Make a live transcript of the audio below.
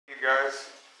guys.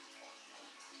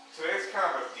 Today's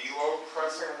kind of a deload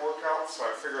pressing workout, so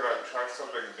I figured I'd try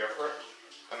something different.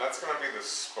 And that's going to be the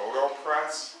Spoto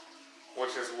press,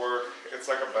 which is where it's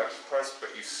like a bench press,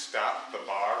 but you stop the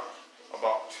bar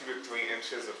about 2 to 3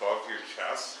 inches above your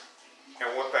chest. And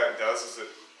what that does is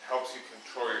it helps you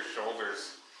control your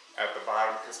shoulders at the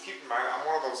bottom. Because keep in mind, I'm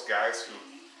one of those guys who,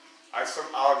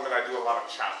 I'll admit I do a lot of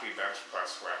choppy bench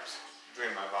press reps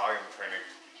during my volume training.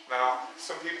 Now,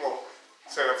 some people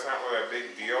say that's not really a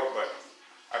big deal, but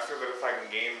I feel that if I can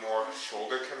gain more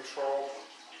shoulder control,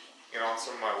 on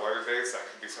some of my lighter days, that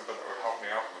could be something that would help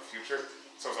me out in the future.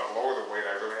 So as I lower the weight,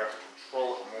 I really have to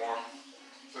control it more.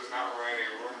 So there's not really any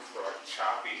room for like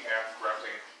choppy half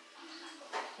repping.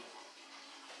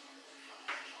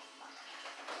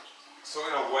 So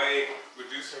in a way,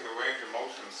 reducing the range of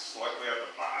motion slightly at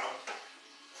the bottom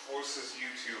forces you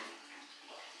to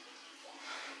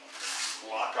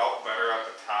lock out better at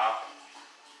the top.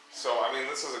 So I mean,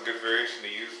 this is a good variation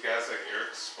to use. Guys like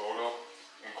Spoto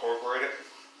incorporate it.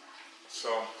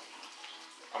 So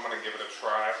I'm gonna give it a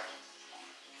try.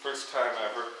 First time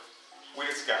ever. We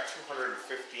just got 215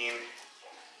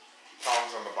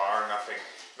 pounds on the bar. Nothing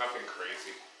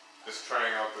crazy. Just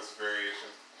trying out this variation,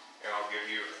 and I'll give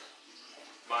you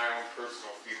my own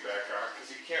personal feedback on it,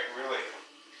 because you can't really.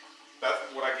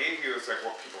 What I gave you is like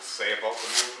what people say about the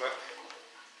movement,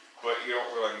 but you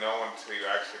don't really know until you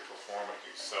actually perform it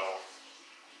yourself.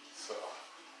 So.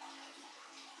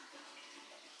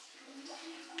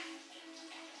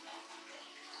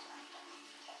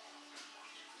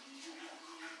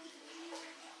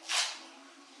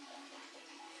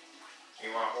 You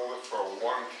want to hold it for a 1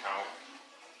 count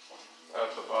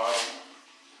at the bottom.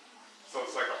 So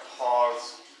it's like a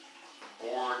pause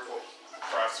board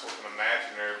press with an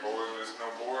imaginary board. There's no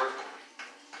board.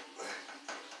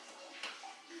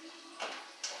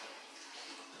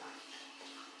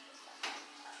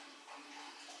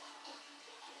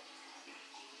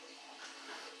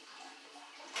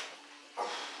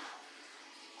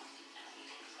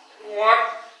 One,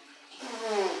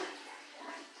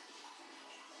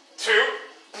 2,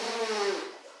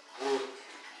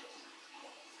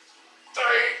 3,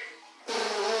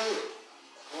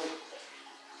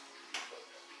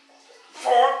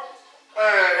 4,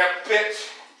 and a bit.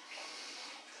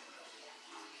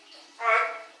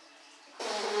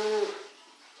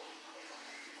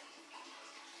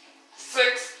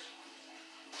 6.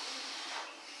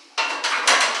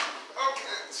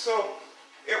 Okay, so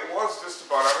it was just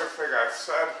about everything I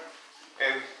said,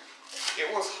 and it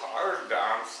was hard to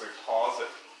honestly pause it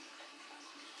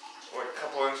like a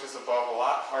couple inches above, a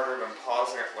lot harder than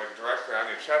pausing it like directly on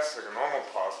your chest like a normal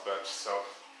pause bench. So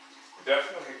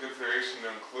definitely a good variation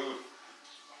to include.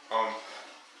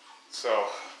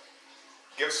 So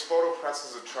give Spoto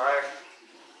presses a try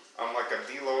on like a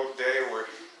deload day where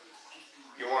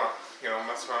you want to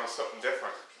mess around with something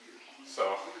different.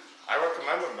 So I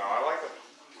recommend them now. I like the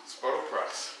Spoto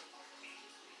press.